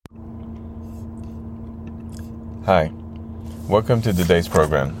Hi, welcome to today's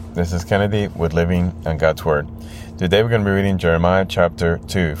program. This is Kennedy with Living on God's Word. Today we're going to be reading Jeremiah chapter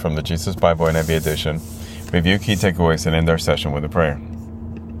 2 from the Jesus Bible NIV edition, review key takeaways, and end our session with a prayer.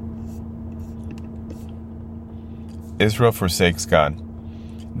 Israel forsakes God.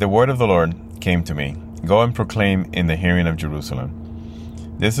 The word of the Lord came to me. Go and proclaim in the hearing of Jerusalem.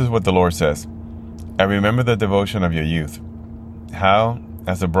 This is what the Lord says. I remember the devotion of your youth, how,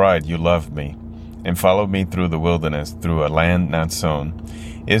 as a bride, you loved me and followed me through the wilderness, through a land not sown.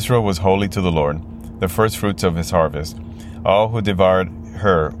 Israel was holy to the Lord, the first fruits of his harvest. All who devoured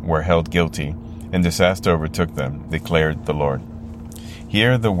her were held guilty, and disaster overtook them, declared the Lord.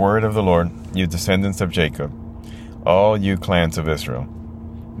 Hear the word of the Lord, you descendants of Jacob, all you clans of Israel.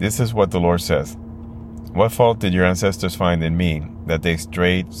 This is what the Lord says. What fault did your ancestors find in me, that they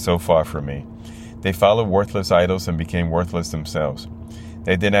strayed so far from me? They followed worthless idols and became worthless themselves.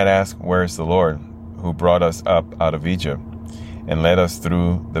 They did not ask, where is the Lord, who brought us up out of Egypt and led us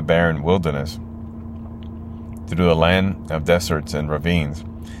through the barren wilderness, through a land of deserts and ravines,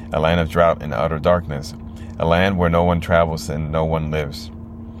 a land of drought and utter darkness, a land where no one travels and no one lives.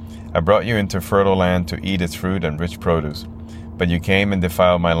 I brought you into fertile land to eat its fruit and rich produce, but you came and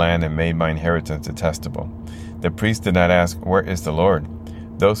defiled my land and made my inheritance detestable. The priests did not ask, where is the Lord?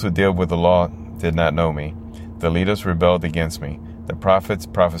 Those who deal with the law did not know me. The leaders rebelled against me. The prophets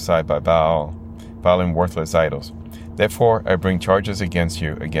prophesied by Baal, following worthless idols. Therefore I bring charges against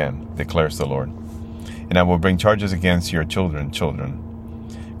you again, declares the Lord. And I will bring charges against your children.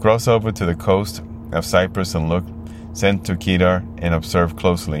 Cross over to the coast of Cyprus and look. Send to Kedar and observe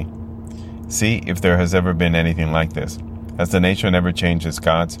closely. See if there has ever been anything like this. Has the nation ever changed its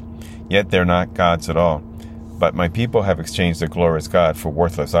gods? Yet they're not gods at all. But my people have exchanged the glorious God for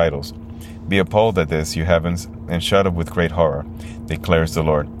worthless idols. Be appalled at this, you heavens, and shudder with great horror, declares the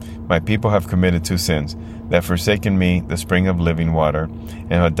Lord. My people have committed two sins. They have forsaken me, the spring of living water,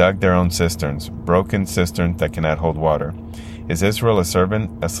 and have dug their own cisterns, broken cisterns that cannot hold water. Is Israel a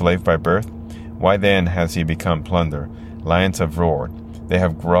servant, a slave by birth? Why then has he become plunder? Lions have roared. They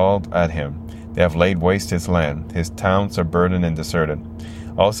have growled at him. They have laid waste his land. His towns are burdened and deserted.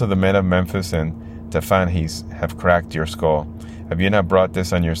 Also the men of Memphis and Taphanes have cracked your skull. Have you not brought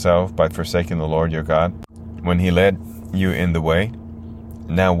this on yourself by forsaking the Lord your God, when he led you in the way?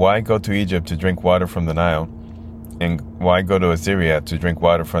 Now why go to Egypt to drink water from the Nile, and why go to Assyria to drink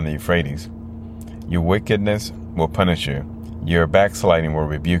water from the Euphrates? Your wickedness will punish you. Your backsliding will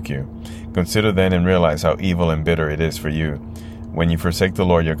rebuke you. Consider then and realize how evil and bitter it is for you, when you forsake the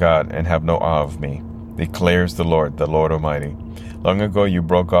Lord your God and have no awe of me, declares the Lord Almighty. Long ago you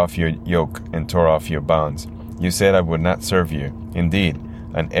broke off your yoke and tore off your bonds. You said, I would not serve you. Indeed,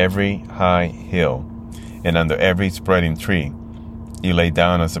 on every high hill and under every spreading tree, you lay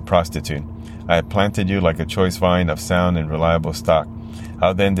down as a prostitute. I had planted you like a choice vine of sound and reliable stock.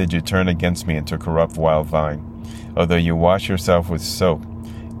 How then did you turn against me into a corrupt wild vine? Although you wash yourself with soap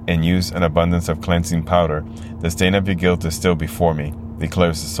and use an abundance of cleansing powder, the stain of your guilt is still before me,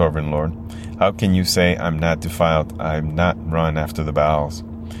 declares the sovereign Lord. How can you say, I'm not defiled, I am not run after the Baals?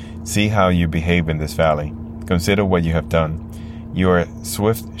 See how you behave in this valley. Consider what you have done. You are a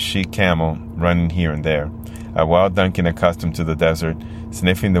swift she-camel running here and there, a wild donkey accustomed to the desert,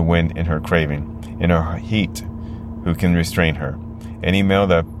 sniffing the wind in her craving. In her heat, who can restrain her? Any male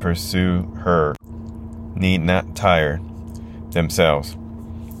that pursue her need not tire themselves.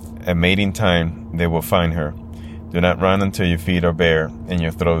 At mating time they will find her. Do not run until your feet are bare and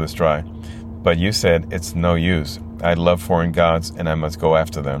your throat is dry. But you said, it's no use. I love foreign gods and I must go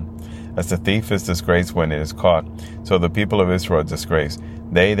after them. As the thief is disgraced when it is caught, so the people of Israel are disgraced.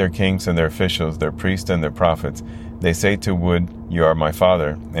 They, their kings and their officials, their priests and their prophets. They say to wood, you are my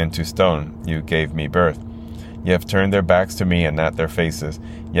father, and to stone, you gave me birth. You have turned their backs to me and not their faces.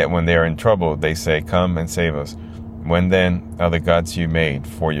 Yet when they are in trouble, they say, come and save us. When then are the gods you made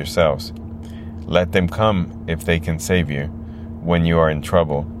for yourselves? Let them come if they can save you, when you are in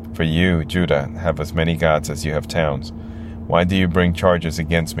trouble. For you, Judah, have as many gods as you have towns. Why do you bring charges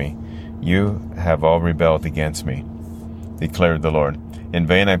against me? You have all rebelled against me, declared the Lord. In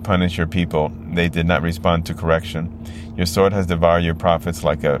vain I punished your people. They did not respond to correction. Your sword has devoured your prophets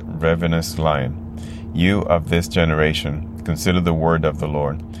like a ravenous lion. You of this generation, consider the word of the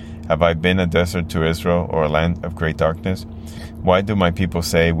Lord. Have I been a desert to Israel, or a land of great darkness? Why do my people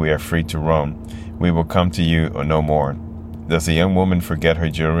say, we are free to roam? We will come to you or no more. Does a young woman forget her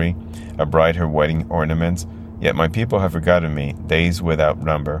jewelry, a bride her wedding ornaments? Yet my people have forgotten me, days without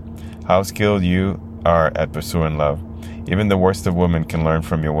number. How skilled you are at pursuing love. Even the worst of women can learn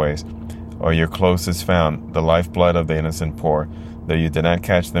from your ways. Or your clothes is found, the lifeblood of the innocent poor. though you did not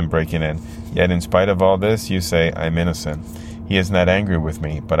catch them breaking in. Yet in spite of all this, you say, I am innocent. He is not angry with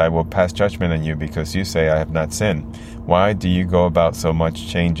me, but I will pass judgment on you because you say I have not sinned. Why do you go about so much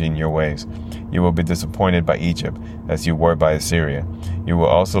changing your ways? You will be disappointed by Egypt, as you were by Assyria. You will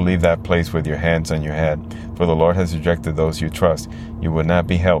also leave that place with your hands on your head, for the Lord has rejected those you trust. You will not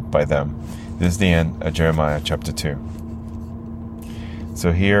be helped by them. This is the end of Jeremiah chapter 2.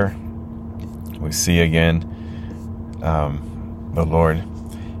 So here we see again the Lord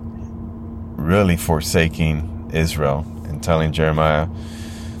really forsaking Israel and telling Jeremiah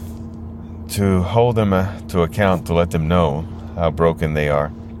to hold them to account, to let them know how broken they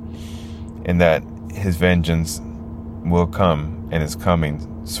are, and that his vengeance will come and is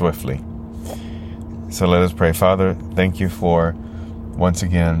coming swiftly. So let us pray. Father, thank you for once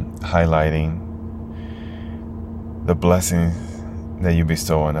again highlighting the blessings that you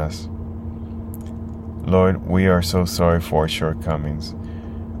bestow on us. Lord, we are so sorry for our shortcomings,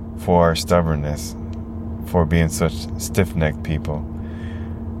 for our stubbornness, for being such stiff-necked people.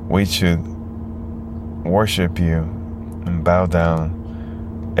 We should worship you and bow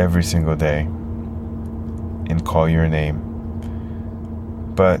down every single day and call your name.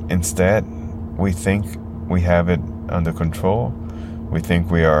 But instead, we think we have it under control. We think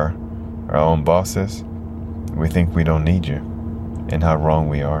we are our own bosses. We think we don't need you, and how wrong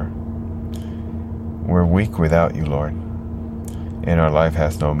we are. We're weak without you, Lord, and our life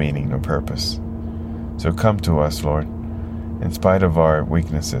has no meaning, no purpose. So come to us, Lord. In spite of our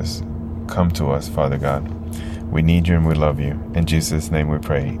weaknesses, come to us, Father God. We need you and we love you. In Jesus' name we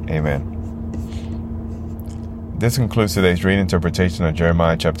pray. Amen. This concludes today's reading interpretation of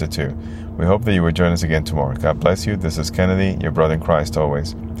Jeremiah chapter 2. We hope that you will join us again tomorrow. God bless you. This is Kennedy, your brother in Christ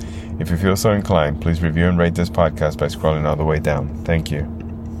always. If you feel so inclined, please review and rate this podcast by scrolling all the way down. Thank you.